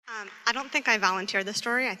I don't think I volunteered the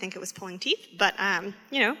story. I think it was pulling teeth, but,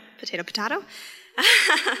 potato, potato.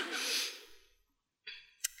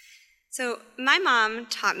 So my mom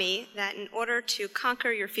taught me that in order to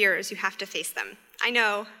conquer your fears, you have to face them. I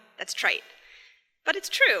know that's trite, but it's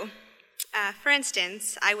true. For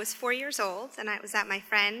instance, I was 4 years old, and I was at my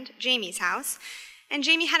friend Jamie's house, and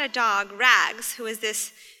Jamie had a dog, Rags, who was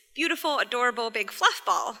this beautiful, adorable, big fluff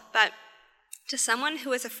ball, but to someone who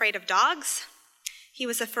was afraid of dogs, he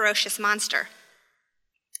was a ferocious monster.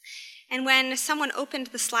 And when someone opened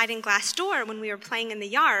the sliding glass door when we were playing in the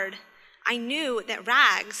yard, I knew that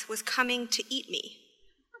Rags was coming to eat me.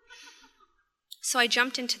 So I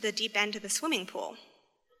jumped into the deep end of the swimming pool.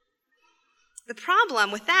 The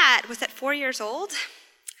problem with that was at 4 years old,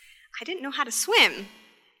 I didn't know how to swim,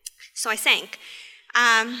 so I sank.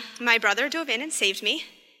 My brother dove in and saved me.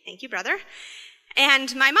 Thank you, brother.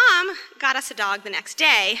 And my mom got us a dog the next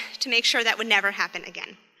day to make sure that would never happen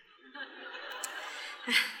again.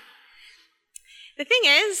 The thing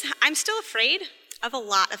is, I'm still afraid of a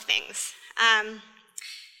lot of things.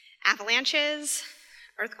 Avalanches,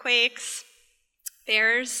 earthquakes,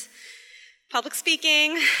 bears, public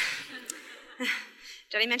speaking.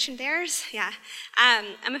 Did I mention bears? Yeah.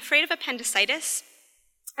 I'm afraid of appendicitis.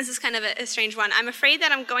 This is kind of a strange one. I'm afraid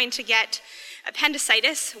that I'm going to get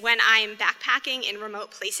appendicitis when I'm backpacking in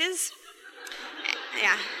remote places.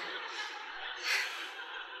 Yeah.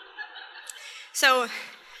 So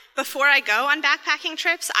before I go on backpacking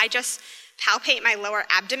trips, I just palpate my lower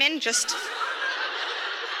abdomen just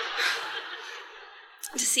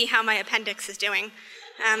to see how my appendix is doing.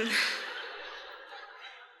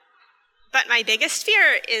 But my biggest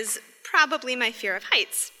fear is probably my fear of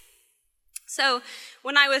heights. So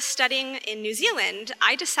when I was studying in New Zealand,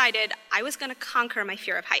 I decided I was going to conquer my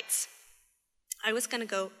fear of heights. I was going to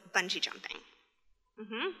go bungee jumping.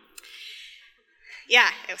 Yeah,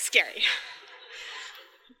 it was scary.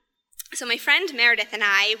 So my friend Meredith and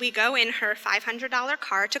I, we go in her $500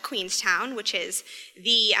 car to Queenstown, which is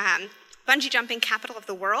the bungee jumping capital of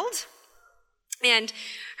the world. And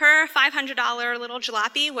her $500 little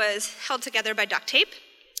jalopy was held together by duct tape,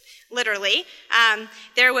 literally.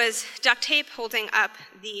 There was duct tape holding up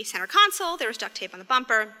the center console. There was duct tape on the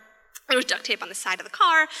bumper. There was duct tape on the side of the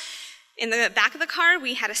car. In the back of the car,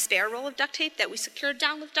 we had a spare roll of duct tape that we secured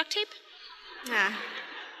down with duct tape.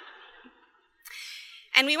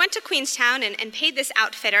 And we went to Queenstown and paid this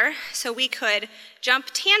outfitter so we could jump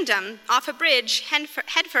tandem off a bridge head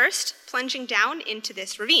first, plunging down into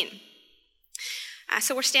this ravine.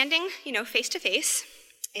 So we're standing, face to face,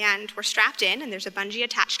 and we're strapped in, and there's a bungee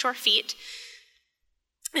attached to our feet.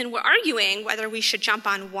 And we're arguing whether we should jump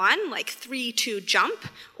on one, like 3, 2, jump,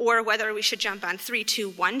 or whether we should jump on 3, 2,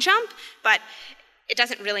 1, jump. But it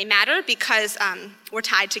doesn't really matter because we're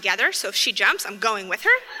tied together, so if she jumps, I'm going with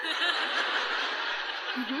her.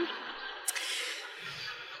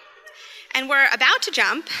 And we're about to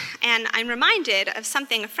jump, and I'm reminded of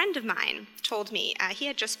something a friend of mine told me. He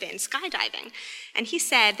had just been skydiving, and he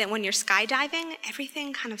said that when you're skydiving,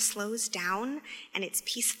 everything kind of slows down, and it's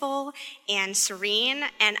peaceful and serene,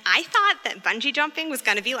 and I thought that bungee jumping was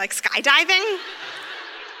going to be like skydiving.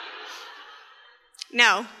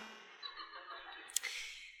 No.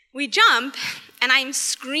 We jump, and I'm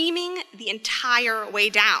screaming the entire way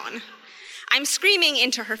down. I'm screaming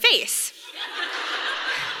into her face.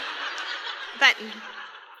 But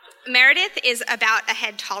Meredith is about a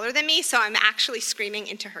head taller than me, so I'm actually screaming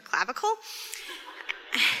into her clavicle.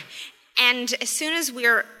 And as soon as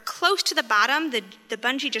we're close to the bottom, the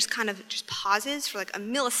bungee just pauses for like a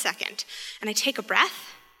millisecond, and I take a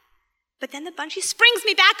breath. But then the bungee springs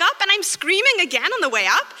me back up, and I'm screaming again on the way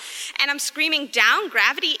up, and I'm screaming down.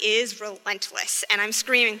 Gravity is relentless, and I'm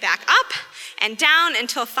screaming back up and down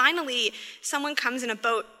until finally someone comes in a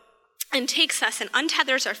boat and takes us and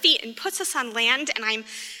untethers our feet and puts us on land, and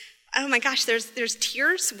oh my gosh, there's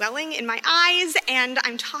tears welling in my eyes, and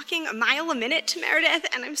I'm talking a mile a minute to Meredith,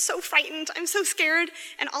 and I'm so frightened, I'm so scared,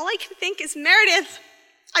 and all I can think is, Meredith,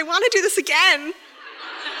 I want to do this again.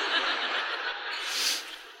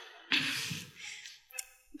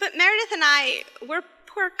 But Meredith and I, we're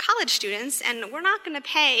poor college students, and we're not going to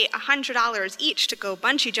pay $100 each to go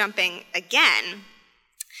bungee jumping again.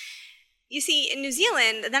 You see, in New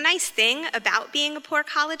Zealand, the nice thing about being a poor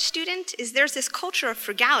college student is there's this culture of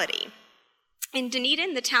frugality. In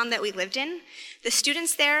Dunedin, the town that we lived in, the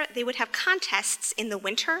students there, they would have contests in the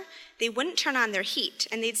winter. They wouldn't turn on their heat,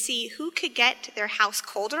 and they'd see who could get their house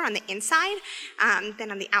colder on the inside than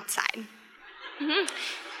on the outside.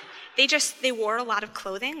 They wore a lot of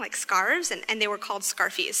clothing, like scarves, and they were called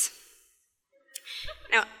scarfies.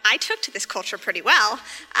 Now, I took to this culture pretty well.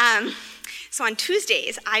 So on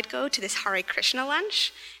Tuesdays, I'd go to this Hare Krishna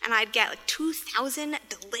lunch, and I'd get like 2,000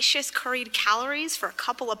 delicious curried calories for a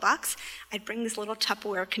couple of bucks. I'd bring this little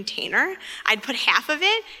Tupperware container. I'd put half of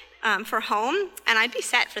it for home, and I'd be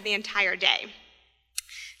set for the entire day.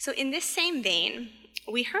 So in this same vein,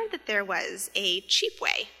 we heard that there was a cheap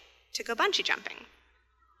way to go bungee jumping.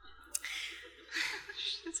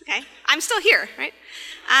 That's okay. I'm still here, right?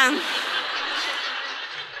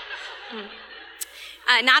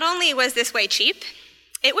 Not only was this way cheap,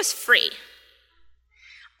 it was free.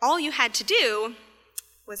 All you had to do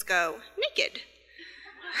was go naked.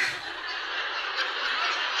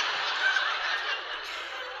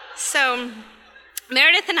 So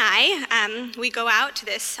Meredith and I, we go out to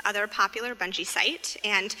this other popular bungee site,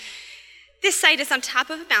 and this site is on top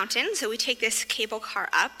of a mountain, so we take this cable car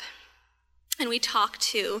up, and we talk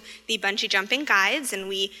to the bungee jumping guides, and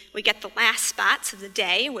we get the last spots of the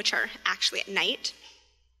day, which are actually at night.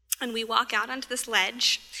 And we walk out onto this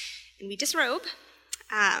ledge, and we disrobe.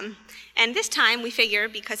 And this time, we figure,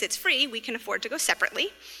 because it's free, we can afford to go separately.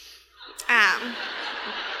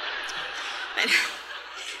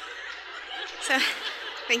 So,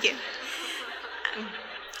 thank you.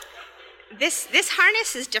 This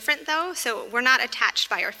harness is different, though, so we're not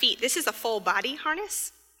attached by our feet. This is a full body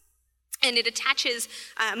harness. And it attaches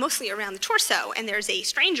mostly around the torso, and there's a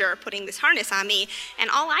stranger putting this harness on me,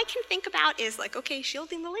 and all I can think about is like, okay,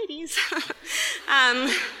 shielding the ladies.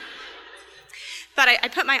 But I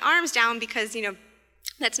put my arms down because,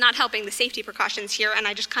 that's not helping the safety precautions here, and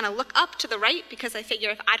I just kind of look up to the right because I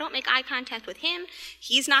figure if I don't make eye contact with him,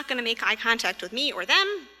 he's not going to make eye contact with me or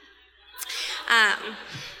them.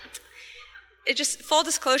 It just full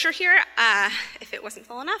disclosure here, if it wasn't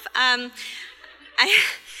full enough.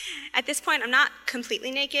 At this point, I'm not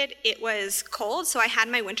completely naked. It was cold, so I had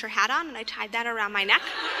my winter hat on, and I tied that around my neck.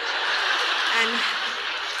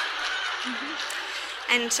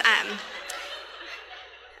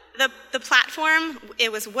 The platform,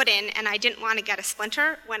 it was wooden, and I didn't want to get a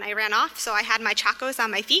splinter when I ran off, so I had my chacos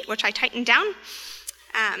on my feet, which I tightened down.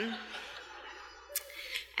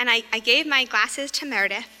 And I gave my glasses to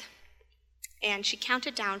Meredith, and she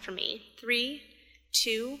counted down for me, 3,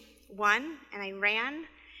 2, 1, and I ran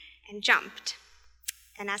and jumped.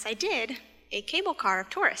 And as I did, a cable car of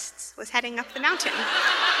tourists was heading up the mountain.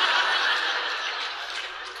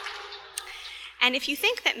 And if you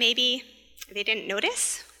think that maybe they didn't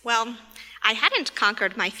notice, well, I hadn't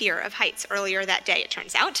conquered my fear of heights earlier that day, it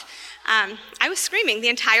turns out. I was screaming the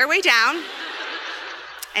entire way down,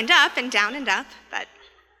 and up and down and up, but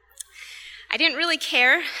I didn't really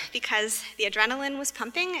care because the adrenaline was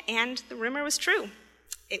pumping and the rumor was true.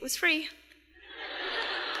 It was free.